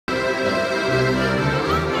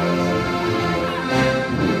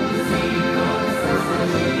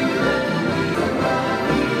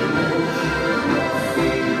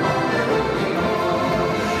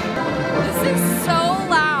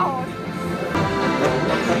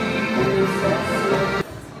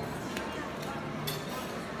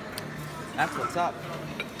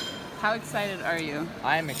How excited are you?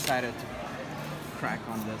 I am excited to crack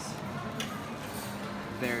on this.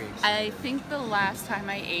 Very excited. I think the last time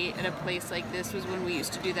I ate at a place like this was when we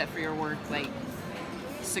used to do that for your work, like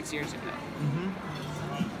 6 years ago. Mm-hmm.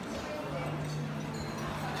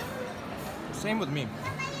 Same with me.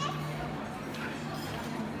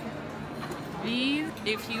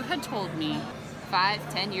 If you had told me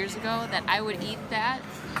 5-10 years ago that I would eat that,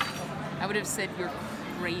 I would have said you're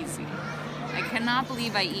crazy. I cannot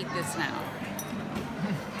believe I eat this now.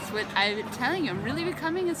 That's what I'm telling you, I'm really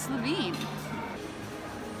becoming a Slovene.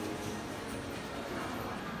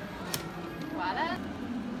 Voila.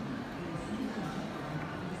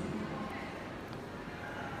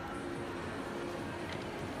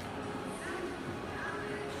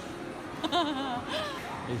 Are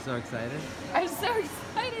you so excited? I'm so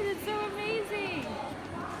excited, it's so amazing!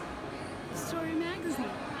 Story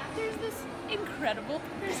magazine. There's this incredible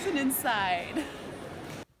person inside.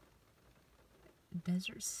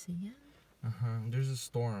 Desert sand? There's a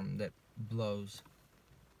storm that blows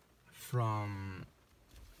from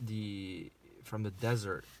the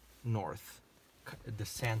desert north. The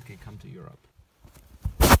sand can come to Europe.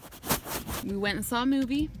 We went and saw a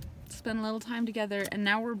movie, spent a little time together, and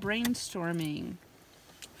now we're brainstorming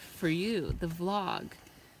for you, the vlog,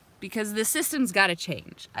 because the system's got to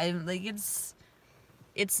change.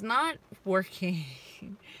 It's not working.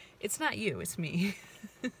 It's not you, it's me.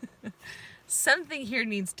 Something here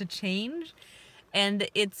needs to change, and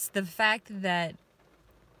it's the fact that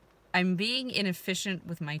I'm being inefficient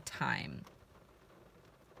with my time.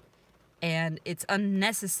 And it's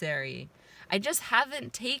unnecessary. I just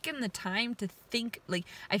haven't taken the time to think. Like,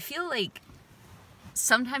 I feel like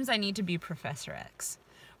sometimes I need to be Professor X,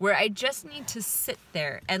 where I just need to sit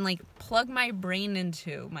there and like plug my brain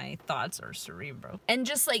into my thoughts or cerebro and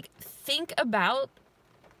just like think about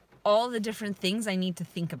all the different things I need to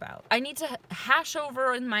think about. I need to hash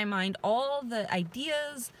over in my mind all the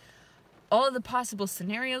ideas, all the possible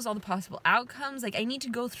scenarios, all the possible outcomes. Like, I need to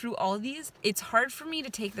go through all of these. It's hard for me to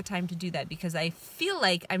take the time to do that because I feel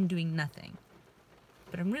like I'm doing nothing.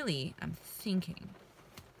 But I'm thinking.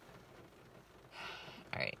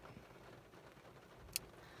 All right.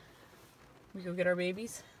 We go get our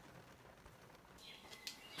babies?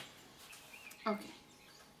 Okay.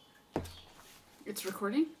 It's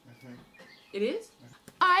recording? It is?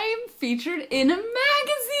 I'm featured in a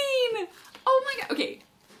magazine! Oh my god. Okay.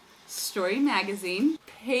 Story magazine,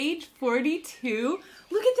 page 42.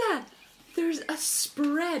 Look at that. There's a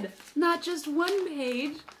spread. Not just one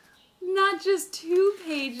page. Not just 2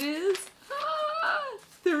 pages.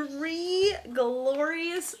 3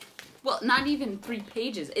 glorious, well, not even 3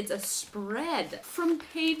 pages. It's a spread from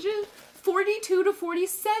pages 42 to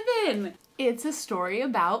 47. It's a story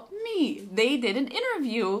about me. They did an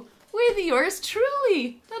interview with yours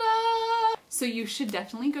truly. Ta-da! So you should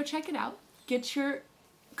definitely go check it out. Get your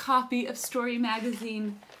copy of Story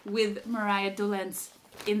magazine with Mariah Dolenc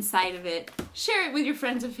inside of it. Share it with your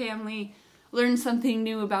friends and family. Learn something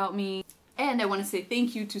new about me. And I want to say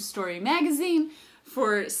thank you to Story magazine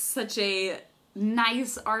for such a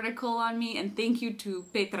nice article on me, and thank you to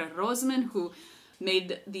Petra Rosman who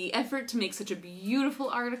made the effort to make such a beautiful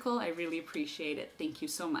article. I really appreciate it. Thank you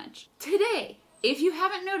so much. Today, if you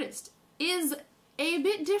haven't noticed, is a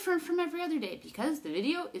bit different from every other day because the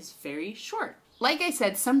video is very short. Like I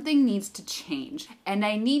said, something needs to change, and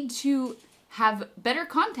I need to have better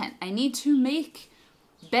content. I need to make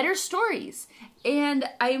better stories, and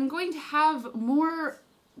I am going to have more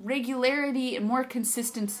regularity and more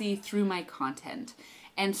consistency through my content.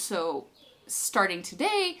 And so starting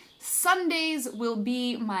today, Sundays will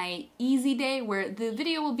be my easy day where the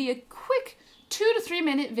video will be a quick 2 to 3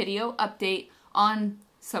 minute video update on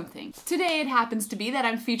something. Today it happens to be that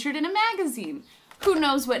I'm featured in a magazine. Who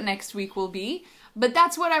knows what next week will be, but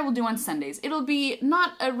that's what I will do on Sundays. It'll be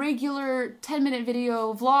not a regular 10-minute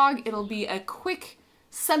video vlog, it'll be a quick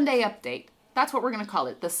Sunday update. That's what we're gonna call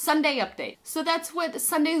it, the Sunday update. So that's what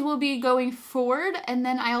Sundays will be going forward, and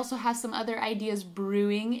then I also have some other ideas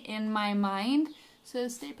brewing in my mind, so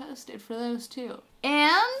stay posted for those too.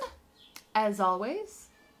 And, as always,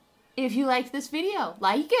 if you liked this video,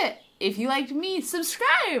 like it. If you liked me,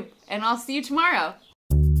 subscribe, and I'll see you tomorrow.